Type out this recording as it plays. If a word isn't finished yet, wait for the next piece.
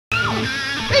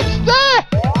It's there!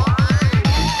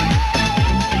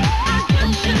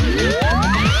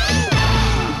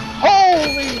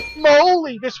 Holy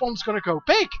moly, this one's gonna go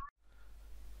big!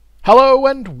 Hello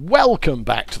and welcome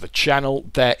back to the channel.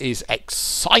 There is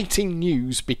exciting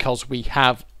news because we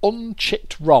have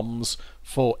unchipped ROMs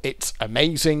for It's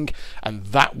Amazing, and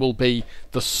that will be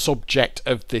the subject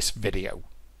of this video.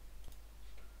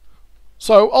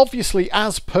 So obviously,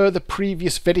 as per the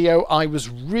previous video, I was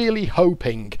really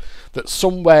hoping that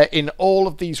somewhere in all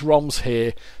of these ROMs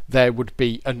here there would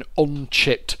be an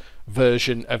unchipped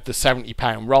version of the £70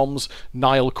 ROMs.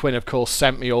 Niall Quinn of course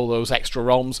sent me all those extra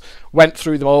ROMs, went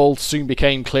through them all, soon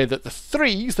became clear that the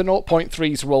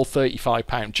 0.3s were all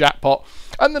 £35 jackpot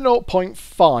and the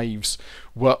 0.5s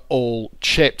were all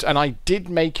chipped. And I did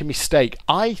make a mistake.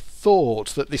 I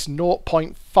thought that this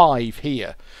 0.5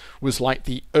 here was like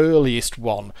the earliest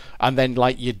one, and then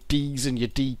like your Ds and your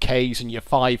DKs and your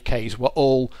 5Ks were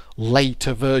all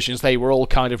later versions. They were all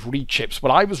kind of rechips, but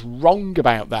I was wrong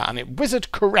about that, and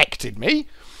Wizard corrected me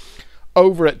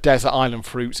over at Desert Island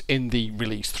Fruits in the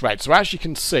release thread. So as you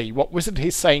can see, what Wizard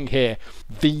is saying here,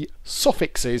 the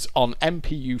suffixes on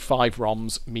MPU5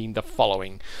 ROMs mean the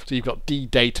following. So you've got D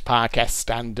data pack, S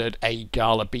standard, A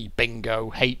gala, B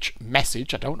bingo, H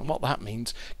message, I don't know what that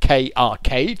means, K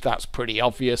arcade, that's pretty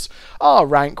obvious, R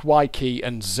rank, Y key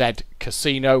and Z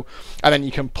casino, and then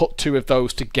you can put two of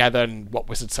those together, and what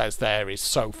Wizard says there is,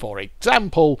 so for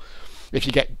example, if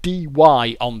you get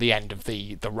DY on the end of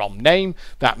the ROM name,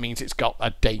 that means it's got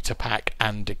a data pack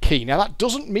and a key. Now that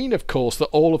doesn't mean, of course, that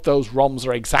all of those ROMs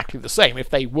are exactly the same. If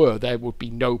they were, there would be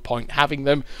no point having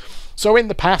them. So in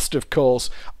the past, of course,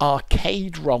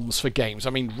 arcade ROMs for games, I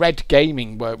mean, Red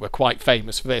Gaming were quite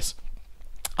famous for this.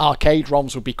 Arcade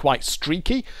ROMs would be quite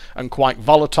streaky and quite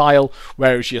volatile,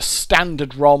 whereas your standard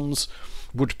ROMs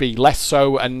would be less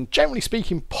so, and generally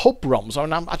speaking, pub ROMs,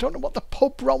 I don't know what the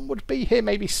pub ROM would be here,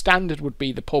 maybe standard would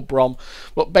be the pub ROM,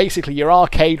 but basically your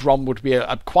arcade ROM would be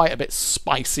quite a bit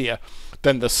spicier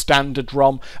than the standard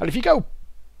ROM. And if you go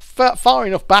far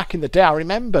enough back in the day, I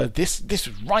remember this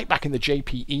was right back in the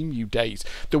JP Emu days,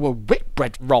 there were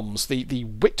Whitbread ROMs. The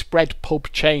Whitbread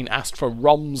pub chain asked for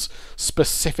ROMs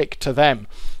specific to them,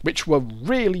 which were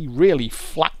really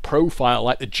flat profile,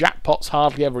 like the jackpots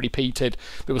hardly ever repeated.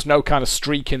 There was no kind of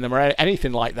streak in them or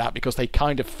anything like that, because they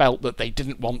kind of felt that they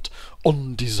didn't want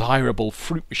undesirable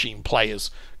fruit machine players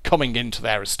coming into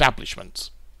their establishments.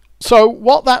 So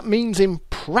what that means in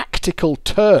practical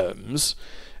terms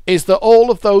is that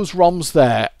all of those ROMs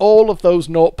there, all of those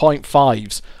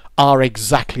 0.5s are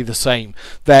exactly the same.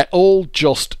 They're all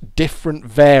just different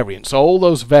variants, all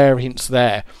those variants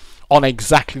there on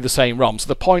exactly the same ROM. So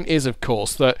the point is, of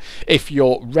course, that if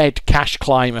your red cash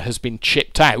climber has been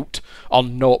chipped out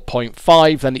on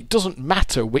 0.5, then it doesn't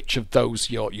matter which of those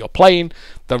you're playing.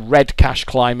 The red cash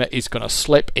climber is going to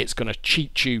slip, it's going to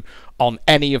cheat you on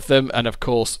any of them, and of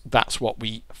course that's what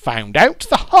we found out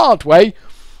the hard way.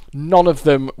 None of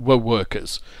them were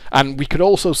workers. And we could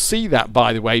also see that,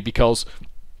 by the way, because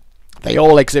they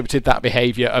all exhibited that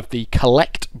behaviour of the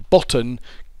collect button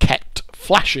kept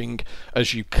flashing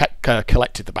as you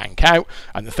collected the bank out.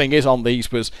 And the thing is on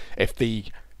these was, if the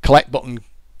collect button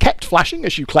kept flashing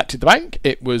as you collected the bank,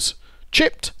 it was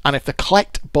chipped, and if the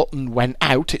collect button went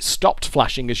out, it stopped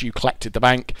flashing as you collected the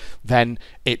bank, then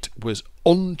it was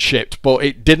unchipped. But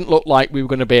it didn't look like we were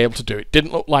going to be able to do it.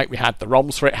 Didn't look like we had the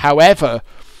ROMs for it. However,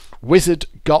 Wizard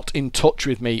got in touch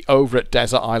with me over at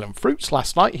Desert Island Fruits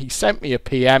last night. He sent me a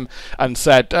PM and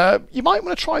said, you might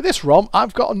want to try this ROM.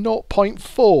 I've got a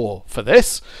 0.4 for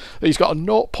this. He's got a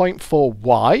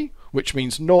 0.4Y, which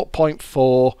means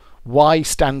 0.4 Y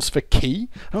stands for key.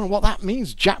 I don't know what that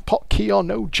means, jackpot key or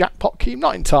no jackpot key, I'm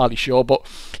not entirely sure, but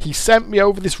he sent me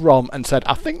over this ROM and said,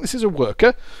 I think this is a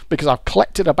worker because I've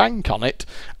collected a bank on it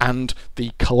and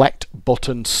the collect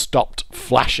button stopped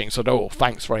flashing. So, oh,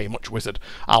 thanks very much, Wizard.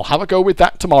 I'll have a go with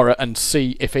that tomorrow and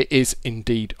see if it is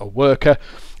indeed a worker.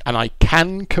 And I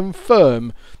can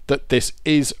confirm that this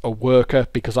is a worker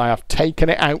because I have taken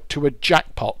it out to a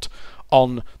jackpot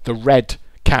on the red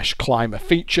cash climber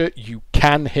feature. You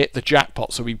can hit the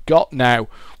jackpot, so we have got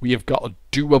a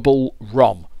doable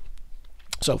ROM.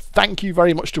 So thank you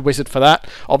very much to Wizard for that.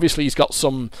 Obviously he's got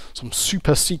some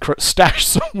super secret stash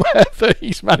somewhere that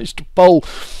he's managed to pull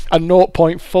a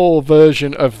 0.4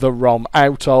 version of the ROM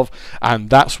out of, and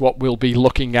that's what we'll be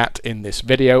looking at in this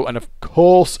video. And of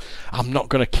course I'm not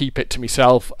going to keep it to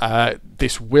myself.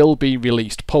 This will be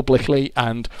released publicly,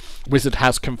 and Wizard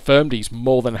has confirmed he's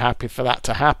more than happy for that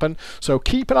to happen. So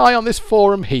keep an eye on this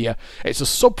forum here. It's a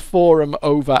sub forum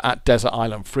over at Desert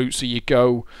Island Fruit. So you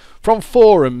go from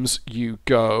forums, you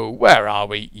go, where are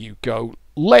we? You go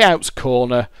layouts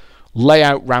corner,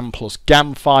 layout RAM plus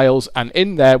GAM files, and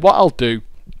in there what I'll do,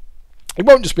 it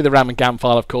won't just be the RAM and GAM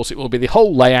file, of course, it will be the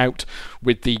whole layout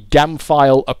with the GAM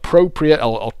file appropriate,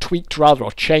 or tweaked rather,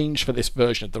 or changed for this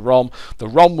version of the ROM. The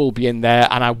ROM will be in there,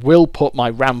 and I will put my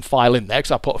RAM file in there,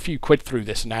 because I put a few quid through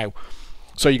this now.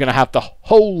 So you're going to have the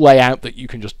whole layout that you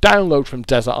can just download from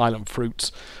Desert Island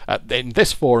Fruits in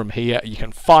this forum here. You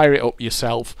can fire it up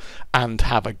yourself and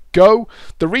have a go.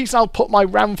 The reason I'll put my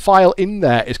RAM file in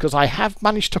there is because I have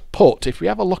managed to put, if we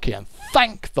have a look here, and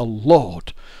thank the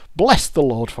Lord, bless the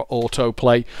Lord for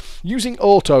autoplay. Using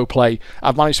autoplay,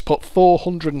 I've managed to put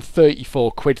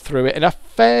 434 quid through it in a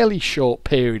fairly short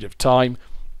period of time,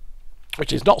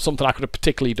 which is not something I could have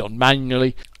particularly done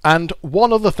manually. And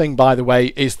one other thing, by the way,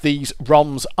 is these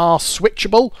ROMs are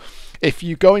switchable. If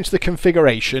you go into the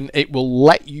configuration, it will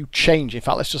let you change. In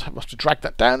fact, let's just have to drag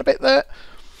that down a bit there.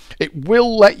 It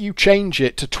will let you change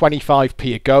it to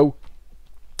 25p a go.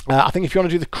 I think if you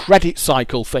want to do the credit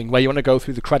cycle thing, where you want to go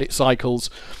through the credit cycles,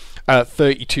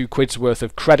 32 quid's worth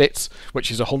of credits,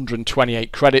 which is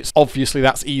 128 credits. Obviously,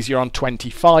 that's easier on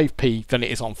 25p than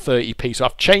it is on 30p. So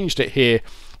I've changed it here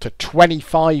to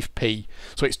 25p,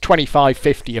 so it's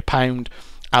 25.50 a pound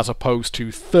as opposed to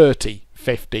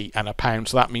 30.50 and a pound.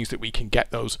 So that means that we can get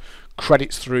those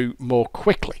credits through more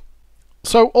quickly.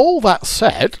 So all that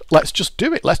said, let's just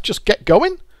do it. Let's just get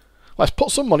going. Let's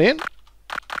put some money in.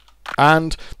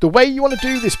 And the way you want to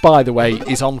do this, by the way,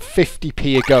 is on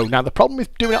 50p a go. Now, the problem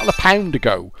with doing it on a pound a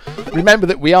go, remember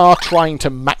that we are trying to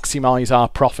maximise our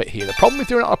profit here. The problem with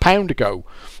doing it on a pound a go,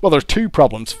 well, there are two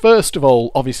problems. First of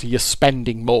all, obviously, you're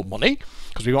spending more money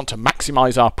because we want to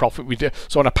maximise our profit.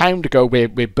 So on a pound a go, we're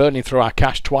burning through our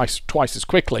cash twice as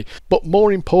quickly. But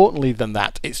more importantly than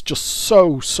that, it's just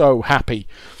so happy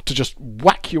to just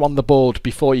whack you on the board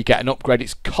before you get an upgrade.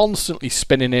 It's constantly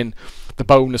spinning in the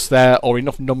bonus there, or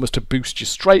enough numbers to boost you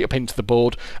straight up into the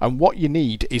board. And what you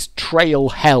need is trail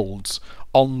helds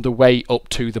on the way up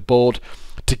to the board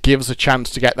to give us a chance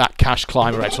to get that cash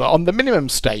climber red. So on the minimum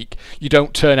stake, you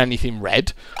don't turn anything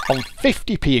red. On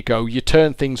 50p a go, you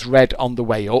turn things red on the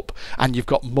way up, and you've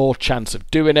got more chance of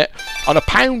doing it. On a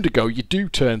pound a go, you do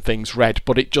turn things red,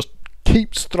 but it just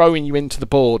keeps throwing you into the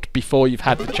board before you've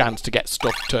had the chance to get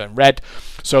stuff turned red.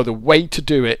 So the way to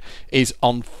do it is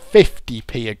on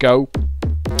 50p a go,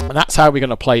 and that's how we're going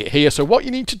to play it here. So what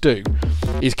you need to do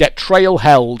is get trail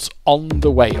helds on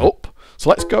the way up. So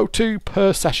let's go to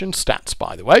per session stats,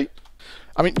 by the way.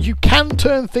 I mean, you can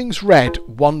turn things red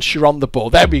once you're on the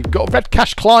board. There, we've got a red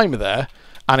cash climber there,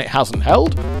 and it hasn't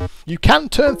held. You can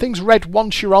turn things red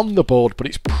once you're on the board, but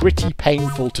it's pretty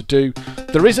painful to do.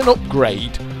 There is an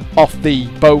upgrade off the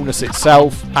bonus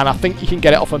itself, and I think you can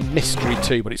get it off a mystery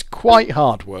too, but it's quite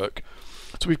hard work.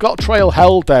 So we've got a trail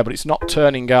held there, but it's not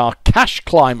turning our cash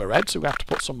climber red, so we have to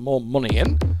put some more money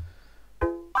in.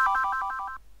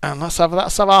 And let's have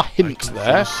our hint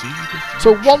there.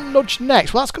 So one nudge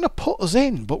next. Well, that's going to put us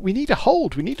in, but we need a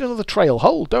hold. We need another trail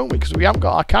hold, don't we? Because we haven't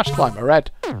got our cash climber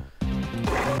red.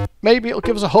 Maybe it'll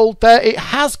give us a hold there. It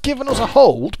has given us a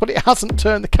hold, but it hasn't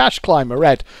turned the cash climber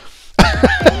red.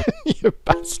 You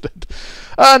bastard.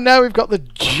 Now we've got the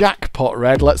jackpot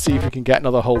red. Let's see if we can get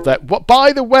another hold there. But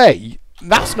by the way,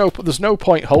 there's no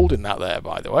point holding that there,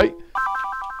 by the way.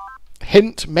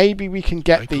 Hint, maybe we can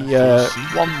get the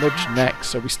one nudge next.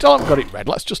 So we still haven't got it red.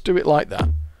 Let's just do it like that.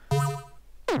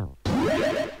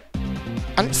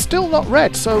 And it's still not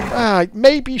red, so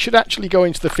maybe you should actually go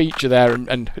into the feature there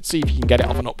and see if you can get it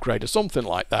off an upgrade or something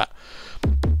like that.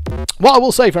 What I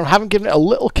will say, from having given it a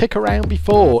little kick around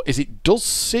before, is it does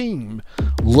seem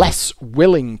less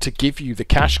willing to give you the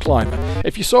cash climber.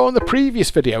 If you saw in the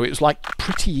previous video, it was like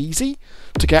pretty easy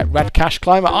to get red cash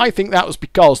climber. I think that was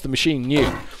because the machine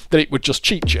knew that it would just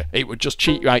cheat you. It would just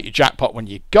cheat you out your jackpot when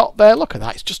you got there. Look at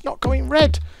that, it's just not going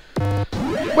red.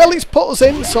 Well, it's put us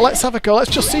in, so let's have a go. Let's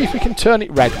just see if we can turn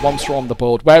it red once we're on the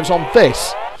board. Whereas on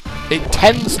this, it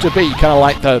tends to be kind of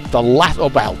like the last, or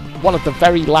well, one of the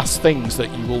very last things that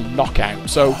you will knock out.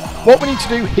 So what we need to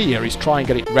do here is try and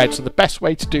get it red. So the best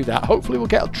way to do that, hopefully we'll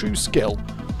get a true skill.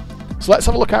 So let's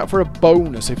have a look out for a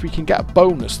bonus. If we can get a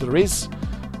bonus, there is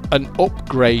an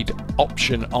upgrade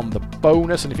option on the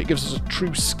bonus, and if it gives us a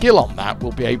true skill on that,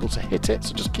 we'll be able to hit it.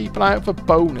 So just keep an eye out for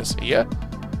bonus here.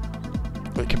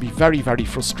 But it can be very, very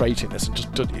frustrating, this, and just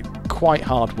quite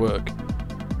hard work.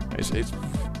 It's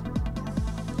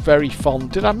very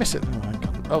fond. Did I miss it?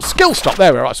 Oh, skill stop.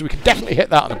 There we are. So we can definitely hit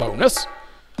that on a bonus.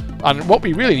 And what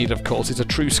we really need, of course, is a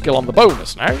true skill on the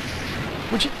bonus now,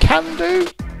 which it can do.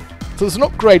 So there's an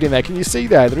upgrade in there. Can you see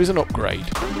there? There is an upgrade,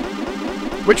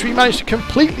 which we managed to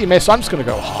completely miss. I'm just going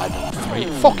to go high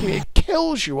than 3. It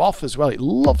kills you off as well. It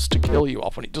loves to kill you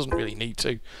off when it doesn't really need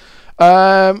to.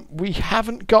 We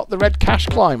haven't got the red cash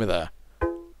climber there.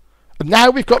 And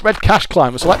now we've got red cash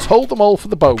climber, so let's hold them all for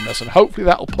the bonus, and hopefully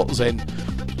that'll put us in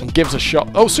and give us a shot.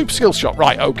 Oh, super skill shot.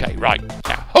 Right, okay, right.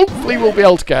 Now, hopefully we'll be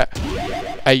able to get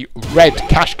a red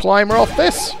cash climber off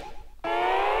this.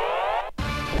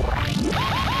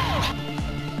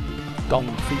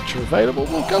 Don feature available.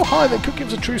 We'll go high. They could give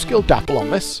us a true skill dapple on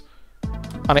this.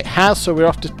 And it has, so we're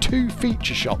after 2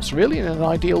 feature shots, really, in an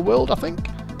ideal world, I think.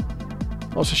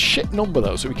 Well, it's a shit number,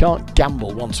 though, so we can't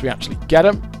gamble once we actually get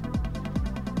them.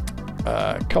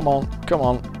 Come on, come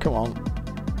on, come on.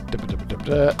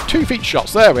 2 feature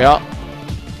shots, there we are.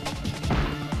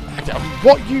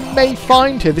 What you may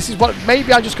find here, this is what,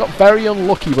 maybe I just got very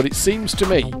unlucky, but it seems to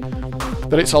me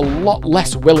that it's a lot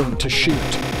less willing to shoot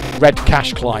red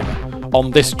cash climber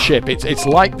on this chip. It's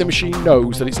like the machine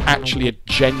knows that it's actually a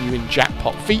genuine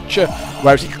jackpot feature,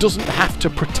 whereas it doesn't have to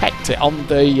protect it. On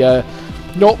the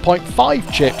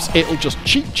 0.5 chips, it'll just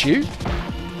cheat you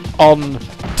on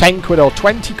 10 quid or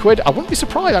 20 quid. I wouldn't be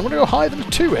surprised. I'm going to go higher than a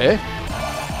 2 here.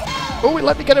 Oh, it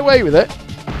let me get away with it.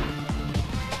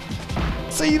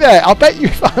 See there, I'll bet you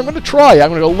if I'm going to try, I'm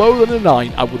going to go lower than a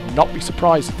 9. I would not be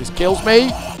surprised if this kills me.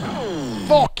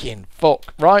 Fucking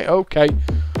fuck. Right, okay.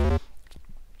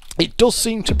 It does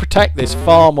seem to protect this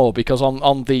far more, because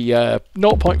on the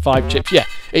 0.5 chips, yeah,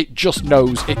 it just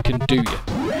knows it can do you.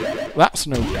 That's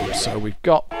no good. So we've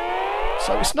got...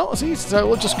 So it's not as easy. So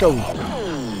we'll just go...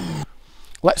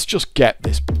 Let's just get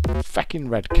this fucking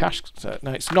red cash.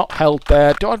 No, it's not held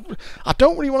there. I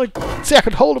don't really want to... See, I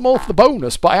could hold them all for the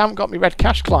bonus, but I haven't got my red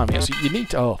cash climb yet, so you need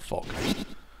to... Oh, fuck.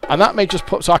 And that may just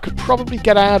put... So I could probably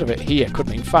get out of it here,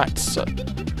 couldn't I?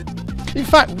 In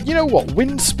fact, you know what?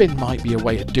 Wind spin might be a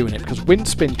way of doing it, because wind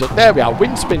spin... There we are.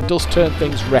 Wind spin does turn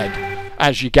things red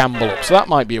as you gamble up, so that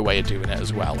might be a way of doing it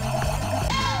as well.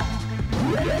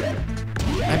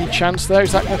 Any chance there?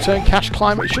 Is that going to turn cash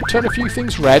climber? It should turn a few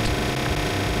things red.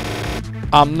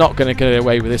 I'm not going to get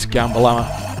away with this gamble, am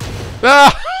I?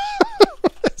 Ah!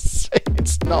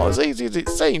 It's not as easy as it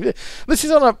seems. This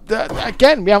is on a...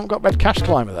 again, we haven't got red cash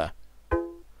climber there.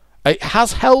 It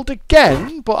has held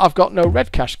again, but I've got no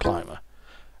red cash climber.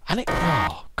 And it...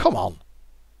 Oh, come on.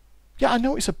 Yeah, I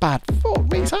know it's a bad...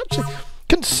 Fuck me, it's actually...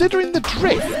 Considering the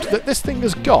drift that this thing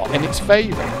has got in its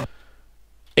favour,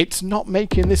 it's not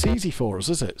making this easy for us,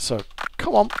 is it? So,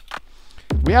 come on.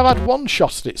 We have had 1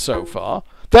 shot at it so far.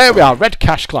 There we are, red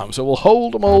cash climber. So we'll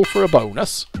hold them all for a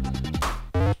bonus.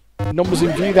 Numbers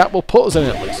in view, that will put us in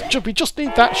at least. We just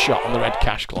need that shot on the red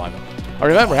cash climber. I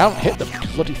remember, I haven't hit the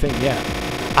bloody thing yet.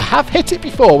 I have hit it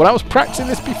before. When I was practicing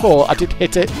this before, I did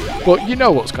hit it. But you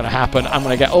know what's going to happen. I'm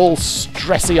going to get all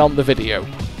stressy on the video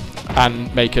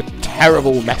and make a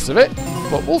terrible mess of it.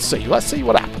 But we'll see. Let's see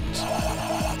what happens.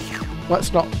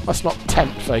 Let's not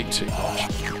tempt fate too much.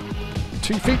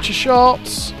 2 feature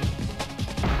shots.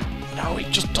 No, it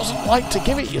just doesn't like to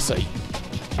give it, you see.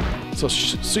 So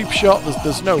super shot,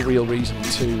 there's no real reason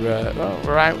to... oh,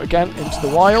 we're out again into the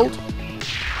wild.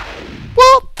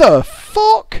 What the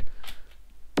fuck?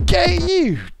 Get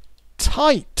you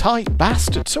tight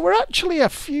bastard. So we're actually a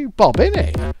few bob in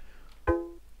it.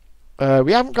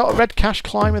 We haven't got a red cash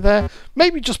climber there.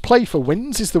 Maybe just play for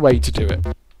wins is the way to do it.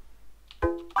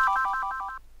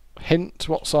 Hint,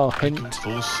 what's our hint?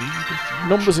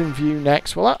 Numbers in view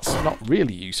next. Well, that's not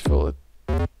really useful.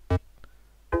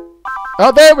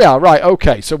 Oh, there we are. Right,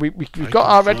 okay. So we've got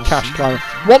our red cash climber.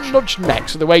 1 nudge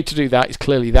next. So the way to do that is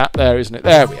clearly that there, isn't it?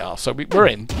 There we are. So we're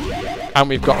in. And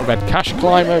we've got a red cash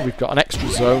climber. We've got an extra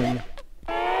zone.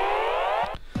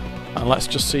 And let's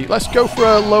just see. Let's go for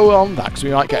a lower on that, because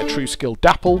we might get a true skill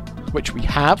dapple, which we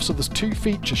have. So there's 2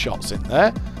 feature shots in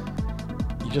there.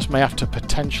 You just may have to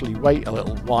potentially wait a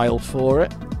little while for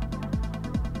it.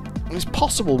 And it's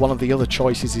possible one of the other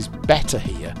choices is better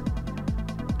here.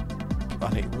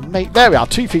 And it will make... There we are,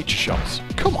 2 feature shots.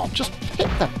 Come on, just hit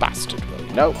that bastard, will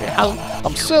you? No, it hasn't.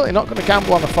 I'm certainly not going to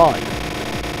gamble on a 5.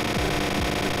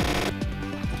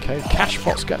 Okay, cash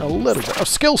pot's getting a little bit... Oh,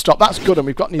 skill stop, that's good, and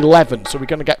we've got an 11, so we're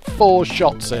going to get 4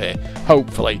 shots here,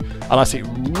 hopefully. Unless it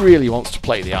really wants to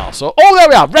play the arsehole. Oh, there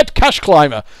we are, red cash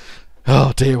climber.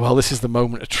 Oh dear, well, this is the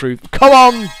moment of truth. Come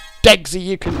on, Degsy,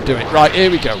 you can do it. Right,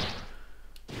 here we go.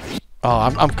 Oh,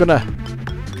 I'm gonna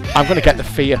get the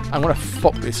fear. I'm gonna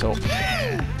fuck this up.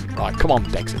 Right, come on,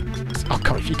 Degsy. Oh,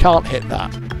 come on, if you can't hit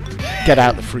that, get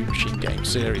out the free machine game,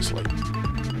 seriously.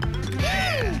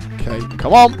 Okay,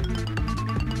 come on.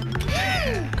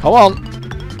 Come on.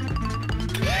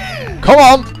 Come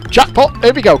on. Jackpot,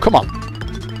 here we go, come on.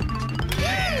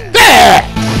 There!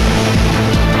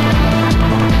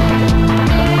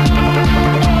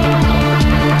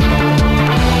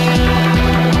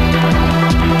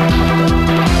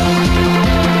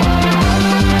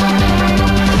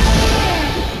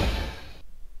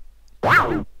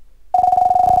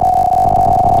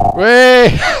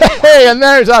 And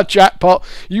there's our jackpot.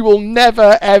 You will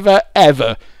never, ever,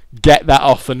 ever get that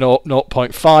off the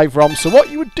 0.5 ROM. So what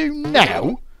you would do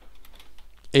now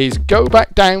is go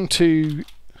back down to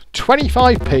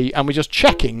 25p, and we're just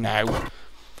checking now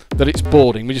that it's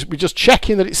boarding. We're just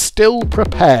checking that it's still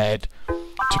prepared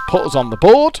to put us on the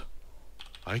board.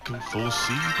 I can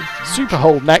foresee the future. Super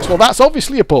hold next. Well, that's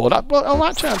obviously a board. Well,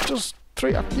 actually, I've just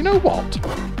three. You know what?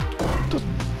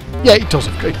 Yeah, it does.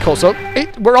 Of course. So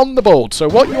we're on the board. So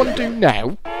what you want to do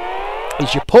now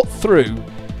is you put through.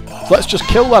 So let's just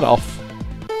kill that off.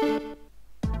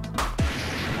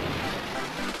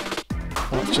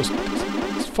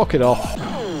 Let's fuck it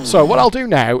off. So what I'll do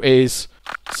now is,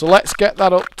 so let's get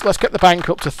that up. Let's get the bank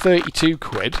up to 32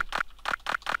 quid.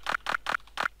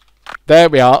 There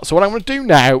we are. So what I'm going to do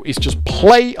now is just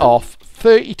play off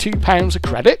 £32 of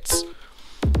credits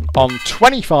on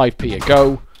 25p a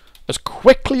go. As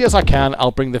quickly as I can,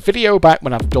 I'll bring the video back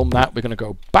when I've done that. We're going to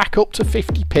go back up to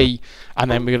 50p,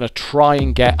 and then we're going to try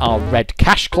and get our red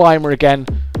cash climber again,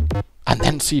 and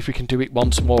then see if we can do it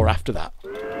once more after that.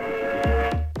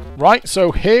 Right,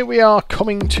 so here we are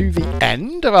coming to the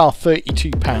end of our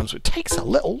 £32. It takes a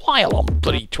little while on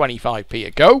bloody 25p a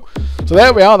go. So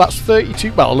there we are, that's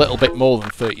 32, well, a little bit more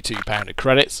than £32 of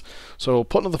credits. So we'll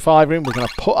put another £5 in. We're going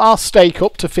to put our stake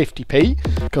up to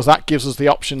 50p, because that gives us the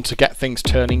option to get things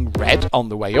turning red on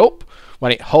the way up.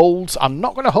 When it holds, I'm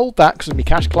not going to hold that because of my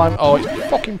cash climb. Oh, it's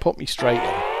fucking put me straight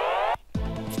in.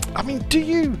 I mean,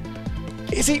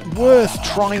 is it worth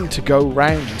trying to go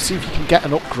round and see if you can get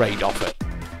an upgrade off it?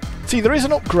 See, there is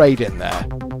an upgrade in there,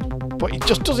 but it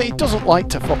doesn't like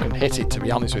to fucking hit it, to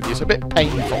be honest with you. It's a bit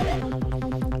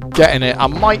painful getting it. I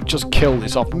might just kill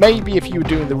this off. Maybe if you were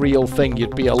doing the real thing,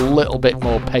 you'd be a little bit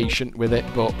more patient with it,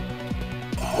 but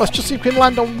let's just see if we can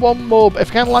land on one more.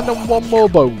 If we can land on one more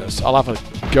bonus, I'll have a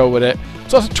go with it.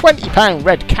 So that's a £20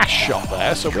 red cash shot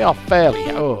there, so we are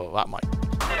fairly... Oh, that might...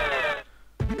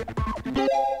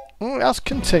 Let's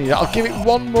continue. I'll give it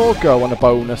one more go on a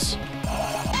bonus.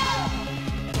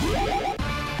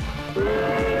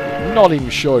 Not even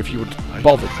sure if you would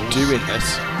bother doing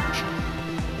this.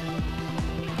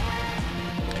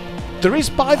 There is,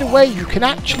 by the way, you can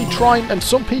actually try and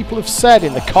some people have said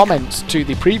in the comments to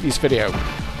the previous video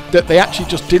that they actually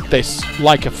just did this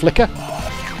like a flicker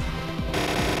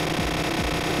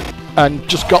and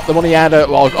just got the money out of,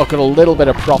 or got a little bit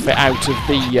of profit out of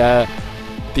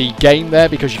the game there,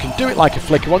 because you can do it like a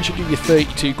flicker. Once you do your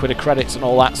 32 quid of credits and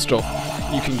all that stuff,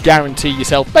 you can guarantee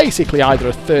yourself basically either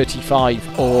a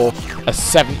 35 or a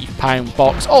 £70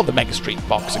 box, or the Mega Street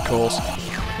box, of course.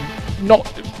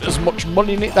 Not as much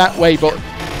money in it that way, but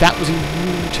that was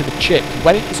immune to the chip.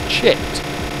 When it was chipped,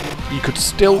 you could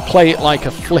still play it like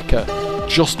a flicker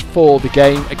just for the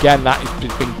game. Again, that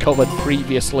has been covered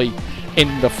previously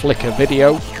in the flicker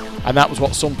video, and that was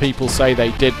what some people say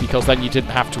they did, because then you didn't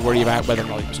have to worry about whether or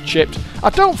not it was chipped. I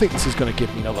don't think this is going to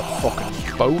give me another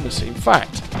fucking bonus. In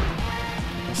fact,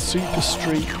 Super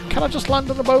Street. Can I just land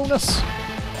on a bonus?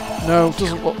 No,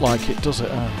 doesn't look like it, does it?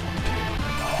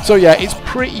 Oh. So yeah, it's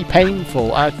pretty painful.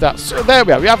 There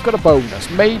we are. We have got a bonus.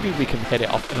 Maybe we can hit it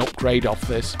off an upgrade off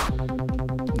this.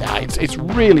 Nah, it's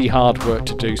really hard work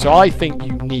to do. So I think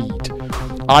you need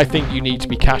to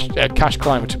be cash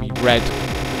climber to be red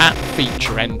at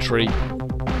feature entry.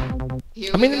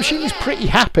 I mean, the machine is pretty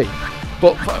happy,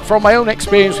 but from my own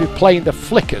experience with playing the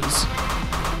flickers,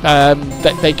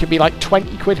 that they can be like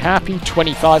 20 quid happy,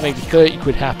 25, maybe 30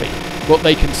 quid happy, but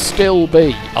they can still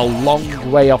be a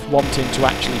long way off wanting to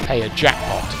actually pay a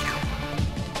jackpot.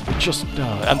 They just,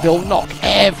 and they'll knock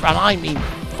and I mean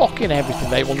fucking everything,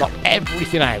 they will knock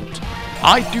everything out.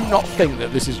 I do not think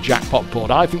that this is a jackpot board.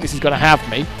 I think this is going to have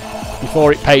me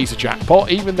before it pays a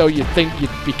jackpot, even though you'd think you'd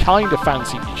be kind of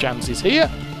fancying your chances here.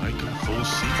 I can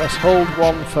foresee. Let's hold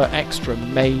one for extra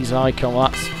maze icon.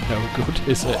 That's no good,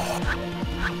 is it?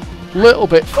 Little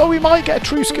bit. Oh, we might get a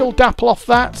true skill dapple off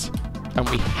that, and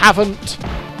we haven't.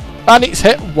 And it's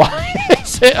hit white.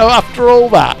 It's hit, after all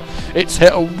that, it's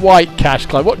hit a white cash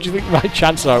climb. What do you think my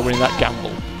chances are winning that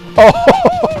gamble? Oh,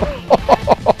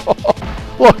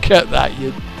 look at that,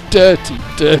 you dirty,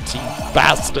 dirty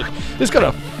bastard! It's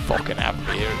gonna fucking have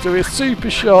me here. So a super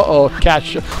shot or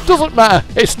cash shot, doesn't matter.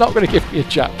 It's not going to give me a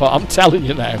jackpot. I'm telling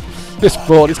you now. This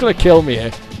board is going to kill me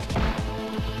here.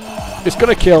 It's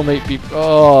going to kill me.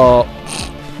 Oh.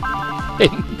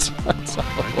 Hint.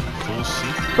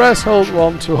 Press hold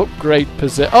 1 to upgrade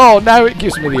position. Oh, now it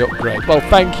gives me the upgrade. Well,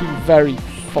 thank you very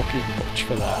fucking much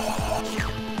for that.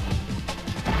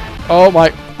 Oh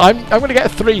my. I'm going to get a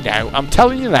 3 now. I'm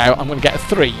telling you now, I'm going to get a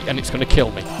 3 and it's going to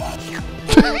kill me.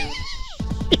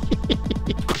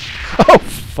 Oh,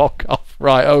 fuck off.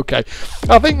 Right, okay.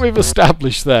 I think we've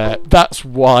established there. That's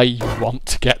why you want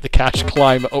to get the cash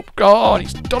climber up. Oh, and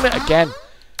he's done it again.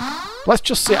 Let's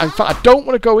just see. In fact, I don't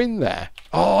want to go in there.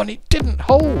 Oh, and it didn't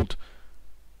hold.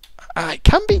 It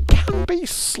can be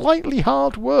slightly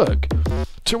hard work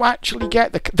to actually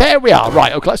get the... There we are.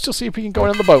 Right, okay, let's just see if we can go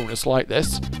in on the bonus like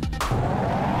this.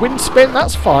 Win spin,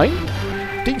 that's fine.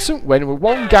 Decent win with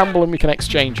one gamble and we can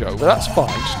exchange over. That's fine.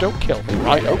 Just don't kill me.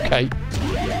 Right, okay.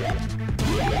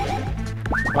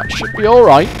 That should be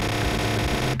alright.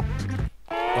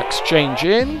 Exchange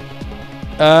in.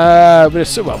 We're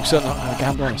certainly not going to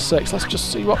gamble on a 6. Let's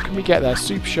just see what can we get there.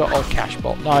 Super shot or cash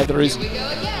bot. Neither is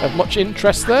of much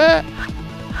interest there.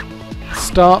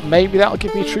 Start. Maybe that'll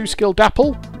give me a true skill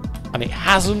dapple. And it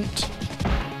hasn't.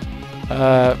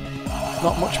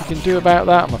 Not much we can do about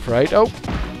that, I'm afraid. Oh.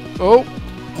 Oh.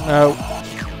 No.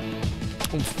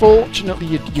 Unfortunately,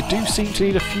 you do seem to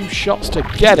need a few shots to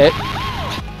get it.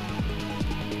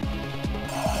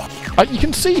 You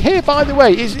can see here, by the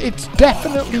way, it's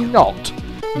definitely not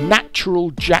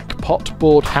natural jackpot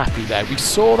board happy there. We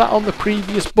saw that on the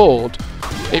previous board.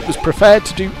 It was prepared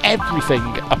to do everything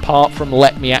apart from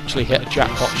let me actually hit a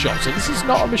jackpot shot. So this is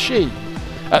not a machine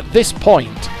at this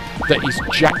point that is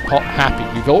jackpot happy.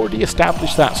 We've already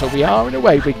established that. So we are, in a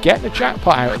way, we're getting a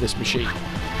jackpot out of this machine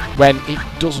when it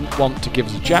doesn't want to give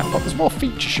us a jackpot. There's more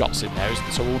feature shots in there, isn't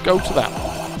there? So we'll go to that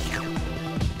one.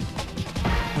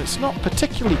 It's not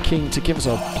particularly keen to give us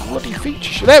a bloody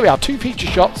feature shot. There we are, 2 feature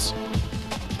shots.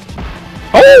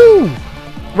 Oh!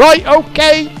 Right,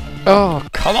 okay. Oh,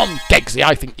 come on, Degsy,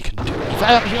 I think you can do it. You've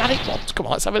had it once. Come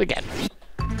on, let's have it again.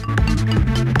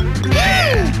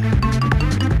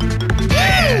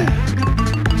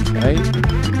 Okay.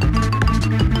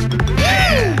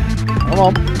 Come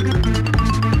on.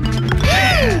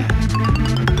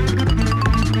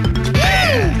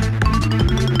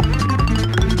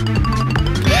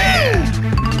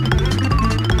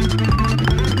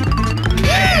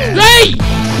 Hey!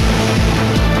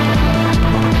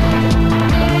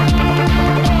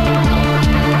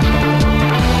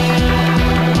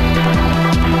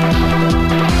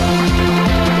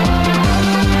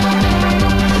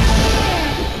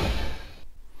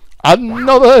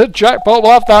 Another jackpot,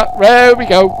 we'll have that. There we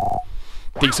go.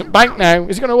 Decent bank now.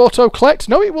 Is it going to auto-collect?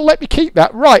 No, it will let me keep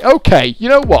that. Right, okay. You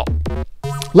know what?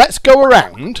 Let's go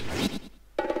around.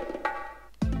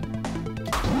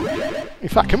 In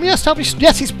fact, can we establish...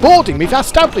 Yes, it's boarding. We've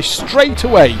established straight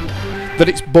away that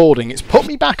it's boarding. It's put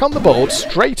me back on the board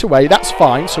straight away. That's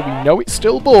fine. So we know it's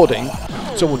still boarding.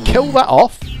 So we'll kill that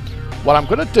off. What I'm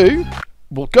going to do,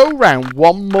 we'll go round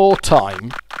one more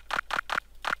time.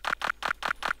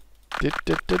 We're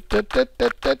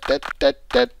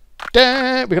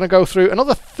going to go through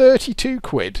another 32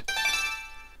 quid.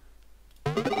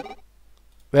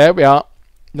 There we are.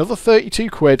 Another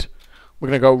 32 quid. We're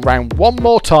going to go round one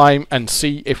more time and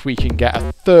see if we can get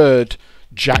a third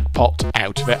jackpot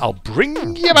out of it. I'll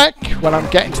bring you back when I'm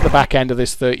getting to the back end of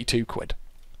this 32 quid.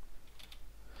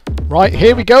 Right,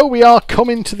 here we go. We are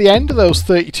coming to the end of those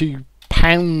 £32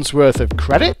 worth of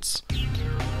credits.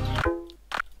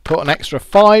 Put an extra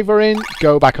 £5 in,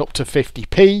 go back up to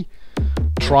 50p,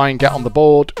 try and get on the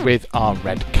board with our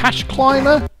red cash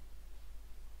climber.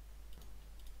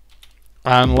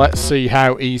 And let's see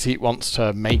how easy it wants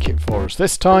to make it for us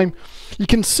this time. You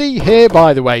can see here,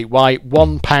 by the way, why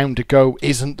 £1 a go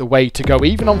isn't the way to go.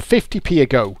 Even on 50p a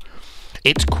go,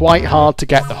 it's quite hard to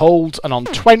get the holds. And on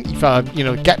 25, you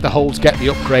know, get the holds, get the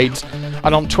upgrades.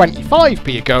 And on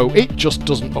 25p a go, it just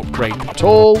doesn't upgrade at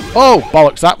all. Oh,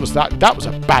 bollocks, that was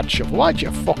a bad shuffle. Why'd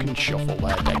you fucking shuffle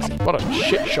there, Degsy? What a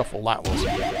shit shuffle that was.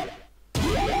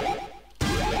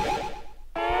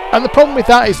 And the problem with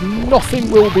that is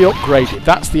nothing will be upgraded.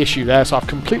 That's the issue there. So I've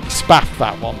completely spaffed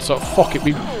that one. So fuck it.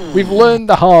 We've learned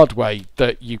the hard way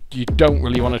that you don't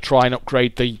really want to try and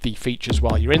upgrade the features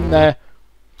while you're in there.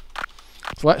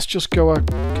 So let's just go.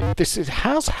 It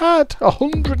has had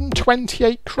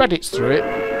 128 credits through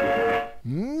it.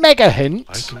 Mega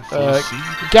hint.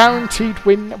 Guaranteed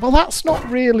win. Well, that's not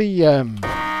really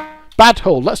bad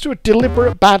hold. Let's do a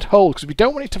deliberate bad hold because we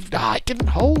don't want it to. Ah, it didn't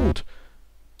hold.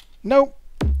 No.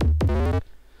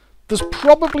 There's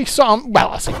probably some, well,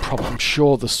 I say probably, I'm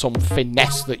sure there's some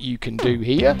finesse that you can do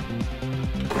here,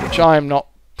 which I am not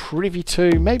privy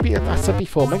to. Maybe, as I said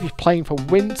before, maybe playing for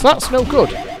wins. So that's no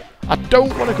good. I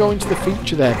don't want to go into the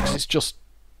feature there because it's just,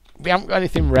 we haven't got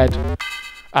anything red.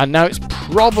 And now it's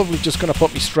probably just going to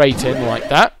put me straight in like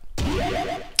that.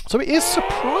 So it is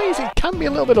surprising. It can be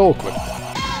a little bit awkward.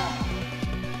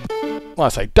 Well, I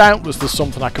say, doubtless there's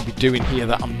something I could be doing here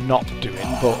that I'm not doing,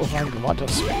 but oh, hang on, why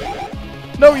does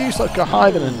no use, let's go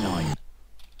higher than a 9.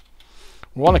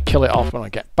 We want to kill it off when I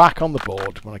get back on the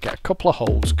board, when I get a couple of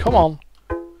holds. Come on.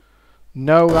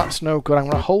 No, that's no good. I'm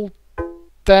going to hold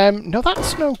them. No,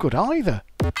 that's no good either.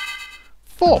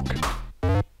 Fuck.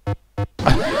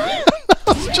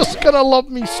 That's just going to lob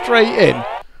me straight in.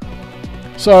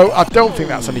 So I don't think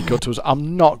that's any good to us.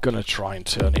 I'm not going to try and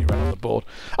turn it around on the board.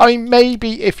 I mean,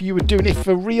 maybe if you were doing it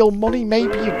for real money,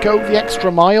 maybe you'd go the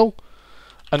extra mile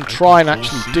and try and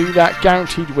actually do that.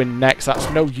 Guaranteed win next.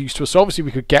 That's no use to us. So obviously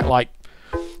we could get like,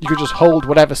 you could just hold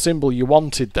whatever symbol you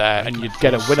wanted there and you'd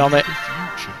get a win on it.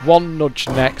 One nudge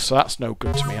next, so that's no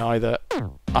good to me either.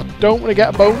 I don't want to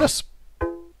get a bonus.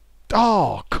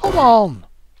 Oh, come on.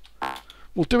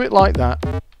 We'll do it like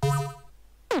that.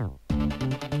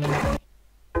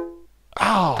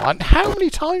 Oh, and how many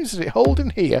times is it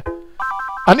holding here?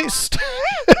 And it's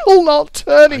still not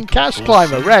turning Cash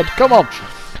Climber red. Come on.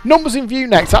 Numbers in view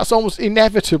next. That's almost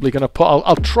inevitably going to put...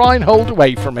 I'll try and hold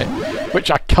away from it, which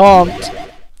I can't.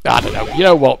 I don't know. You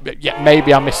know what? Yeah,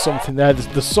 maybe I missed something there.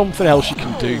 There's something else you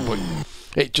can do, but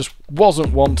it just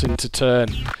wasn't wanting to turn.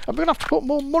 And we're going to have to put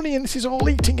more money in. This is all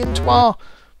eating into our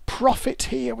profit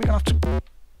here. We're going to have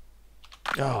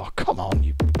to... Oh, come on,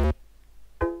 you...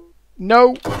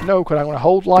 No, no, because I'm going to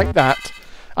hold like that.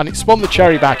 And it spun the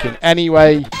cherry back in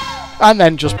anyway. And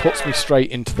then just puts me straight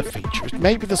into the features.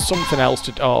 Maybe there's something else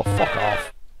to... Oh, fuck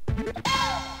off.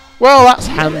 Well, that's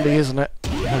handy, isn't it?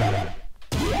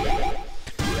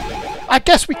 I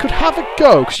guess we could have a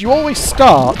go, because you always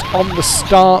start on the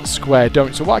start square, don't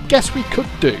you? So what I guess we could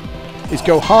do is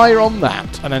go higher on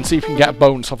that, and then see if we can get a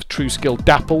bonus off a True Skill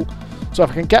Dapple. So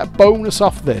if I can get a bonus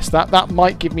off this, that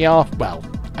might give me a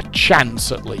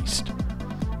chance at least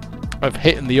of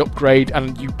hitting the upgrade.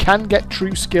 And you can get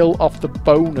True Skill off the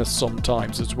bonus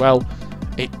sometimes as well.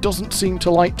 It doesn't seem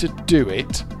to like to do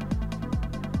it.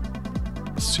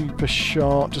 Super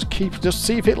shot. Just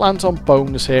see if it lands on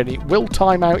bonus here, and it will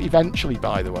time out eventually,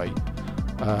 by the way.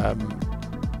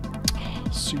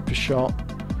 Super shot,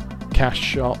 cash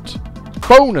shot,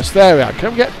 bonus. There we are.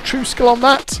 Can we get True Skill on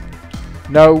that?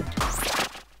 No.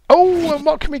 Oh, and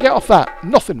what can we get off that?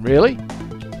 Nothing really.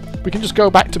 We can just go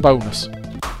back to bonus.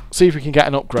 See if we can get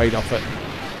an upgrade off it.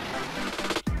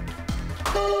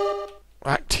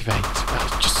 Activate.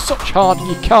 It's just such hard, and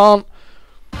you can't.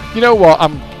 You know what?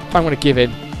 I'm going to give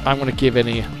in. I'm going to give in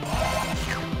here.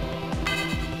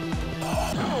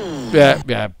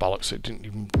 Yeah, bollocks. It didn't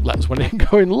even let us win it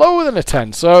going lower than a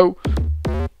 10. So,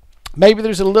 maybe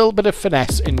there's a little bit of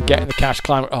finesse in getting the Cash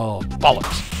Climber. Oh,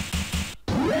 bollocks.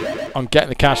 I'm getting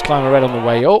the Cash Climber red on the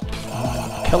way up.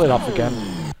 Kill it off again.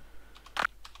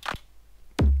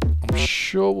 I'm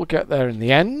sure we'll get there in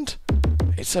the end.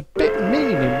 It's a bit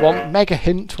mean in one mega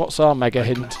hint. What's our mega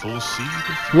hint?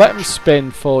 Let them spin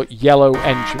for yellow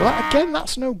entry. Well, again,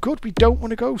 that's no good. We don't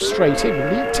want to go straight in.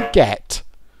 We need to get...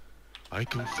 I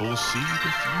can foresee the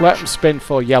future. Let them spin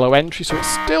for yellow entry, so it's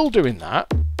still doing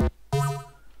that.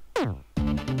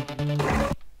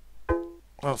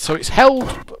 Well, so it's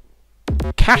held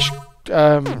cash...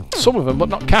 some of them, but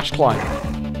not Cash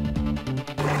Climber.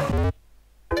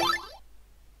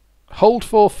 Hold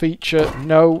for feature.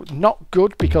 No, not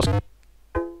good, because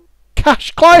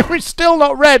Cash Climber is still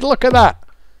not red. Look at that.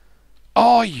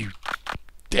 Oh, you...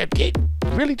 It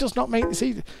really does not make this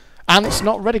easy. And it's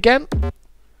not red again.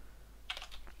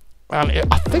 And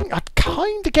I think I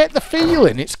kind of get the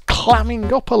feeling it's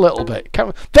clamming up a little bit.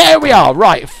 There we are.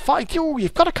 Right.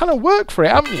 You've got to kind of work for it,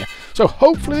 haven't you? So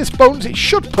hopefully this bonus, it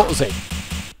should put us in.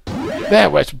 There,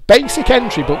 where it's basic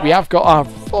entry, but we have got our...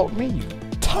 Fuck me, you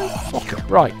tight fucker.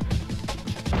 Right.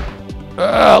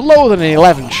 Lower than an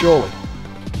 11, surely.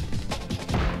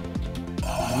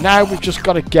 Now we've just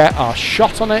got to get our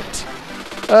shot on it.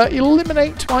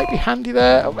 Eliminate might be handy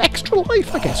there. Oh, extra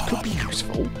life, I guess, could be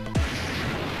useful.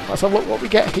 Let's have a look what we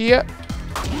get here.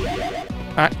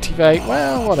 Activate.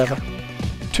 Well, whatever.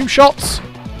 2 shots.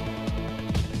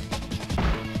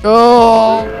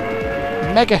 Oh,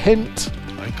 mega hint.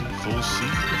 I can foresee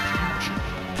the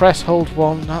future. Press hold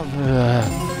 1.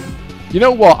 You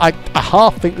know what? I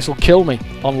half think this will kill me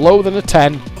on lower than a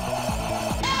 10.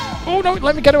 Oh no,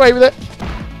 let me get away with it.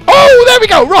 Oh, there we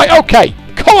go. Right, okay.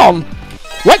 Come on.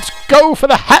 Let's go for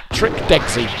the hat trick,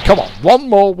 Degsy. Come on. One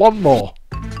more.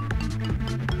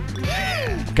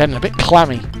 Getting a bit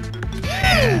clammy.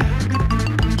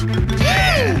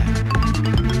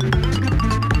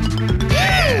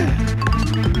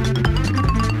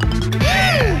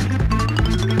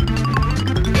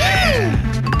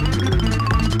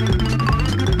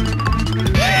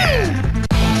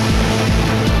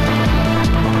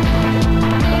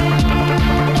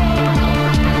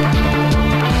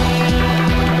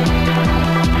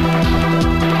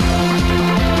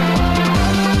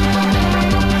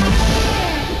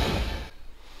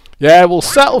 Yeah, we'll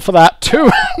settle for that.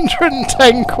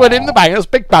 210 quid in the bank. That's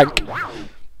big bank.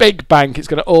 Big bank. It's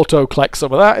going to auto-collect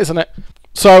some of that, isn't it?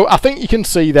 So I think you can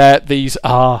see there, these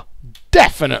are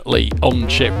definitely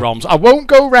unchipped ROMs. I won't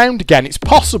go round again. It's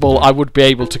possible I would be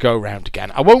able to go round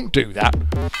again. I won't do that.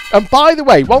 And by the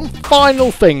way, one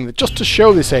final thing, just to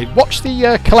show this aid, watch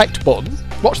the collect button.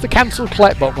 Watch the cancel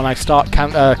collect button when I start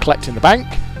collecting the bank.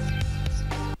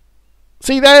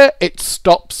 See there? It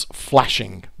stops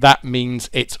flashing. That means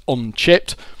it's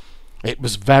unchipped. It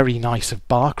was very nice of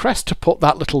Barcrest to put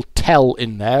that little tell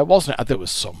in there, wasn't it? There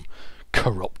was some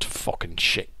corrupt fucking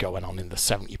shit going on in the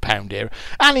 £70 era,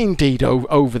 and indeed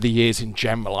over the years in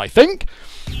general, I think,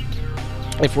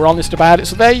 if we're honest about it.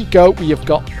 So there you go, we have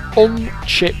got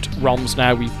unchipped ROMs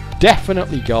now. We've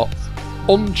definitely got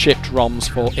unchipped ROMs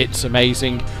for It's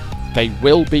Amazing. They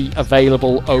will be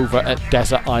available over at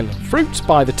Desert Island Fruits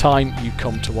by the time you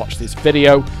come to watch this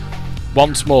video.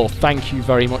 Once more, thank you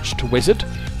very much to Wizard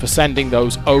for sending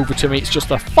those over to me. It's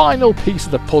just a final piece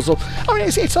of the puzzle. I mean,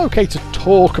 it's okay to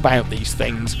talk about these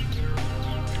things,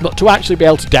 but to actually be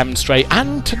able to demonstrate,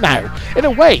 and to now, in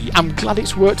a way, I'm glad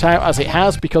it's worked out as it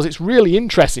has, because it's really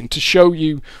interesting to show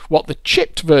you what the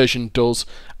chipped version does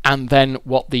and then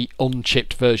what the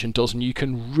unchipped version does, and you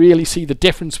can really see the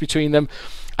difference between them.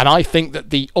 And I think that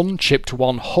the unchipped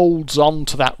one holds on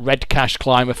to that red cash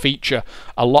climber feature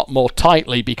a lot more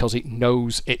tightly because it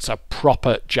knows it's a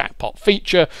proper jackpot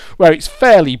feature, where it's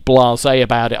fairly blasé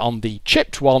about it on the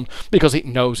chipped one because it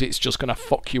knows it's just going to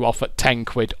fuck you off at 10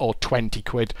 quid or 20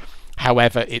 quid,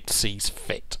 however it sees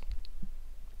fit.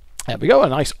 There we go, a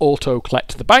nice auto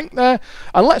collect to the bank there.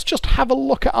 And let's just have a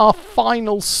look at our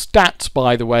final stats,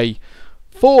 by the way,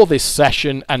 for this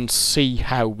session and see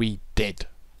how we did.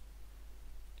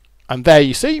 And there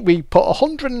you see, we put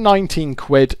 119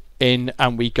 quid in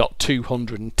and we got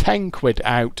 210 quid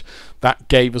out. That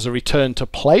gave us a return to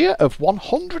player of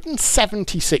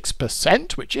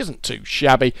 176%, which isn't too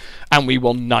shabby, and we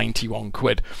won 91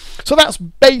 quid. So that's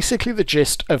basically the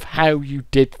gist of how you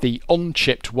did the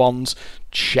unchipped ones.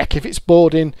 Check if it's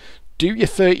boarding, do your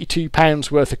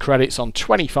 £32 worth of credits on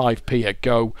 25p a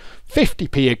go,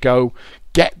 50p a go,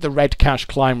 get the red cash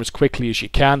climber as quickly as you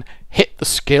can, hit the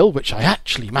skill, which I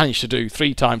actually managed to do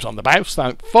 3 times on the mouse,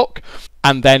 thank fuck,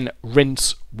 and then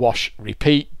rinse, wash,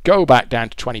 repeat, go back down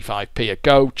to 25p a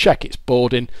go, check it's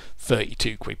boarding,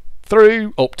 32 quid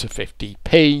through, up to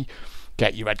 50p,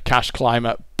 get your red cash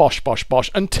climber, bosh, bosh,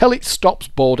 bosh, until it stops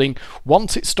boarding.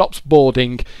 Once it stops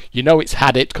boarding, you know it's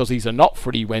had it, because these are not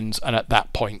free wins, and at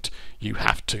that point, you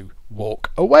have to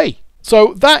walk away.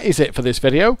 So that is it for this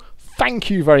video. Thank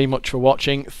you very much for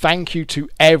watching. Thank you to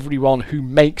everyone who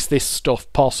makes this stuff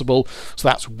possible. So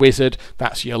that's Wizard,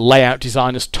 that's your layout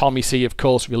designers, Tommy C, of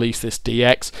course, released this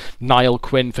DX, Niall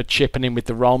Quinn for chipping in with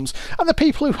the ROMs, and the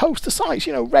people who host the sites,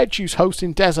 you know, Red Juice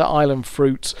hosting Desert Island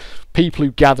Fruits, people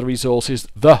who gather resources,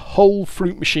 the whole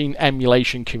Fruit Machine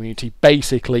emulation community,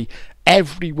 basically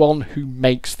everyone who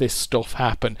makes this stuff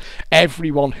happen,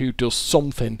 everyone who does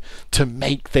something to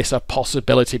make this a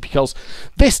possibility, because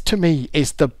this to me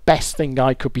is the best thing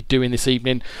I could be doing this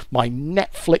evening. My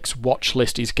Netflix watch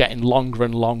list is getting longer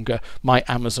and longer, my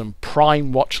Amazon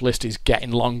Prime watch list is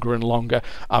getting longer and longer,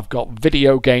 I've got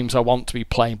video games I want to be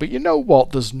playing, but you know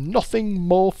what, there's nothing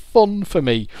more fun for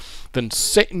me than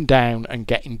sitting down and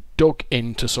getting dug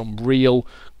into some real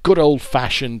good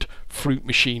old-fashioned Fruit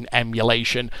Machine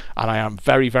emulation, and I am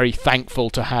very, very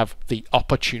thankful to have the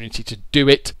opportunity to do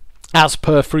it. As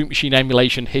per Fruit Machine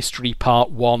Emulation History Part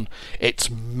 1,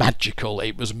 it's magical.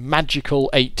 It was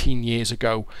magical 18 years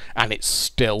ago, and it's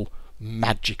still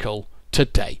magical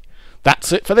today.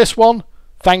 That's it for this one.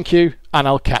 Thank you, and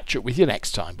I'll catch up with you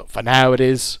next time. But for now, it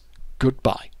is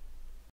goodbye.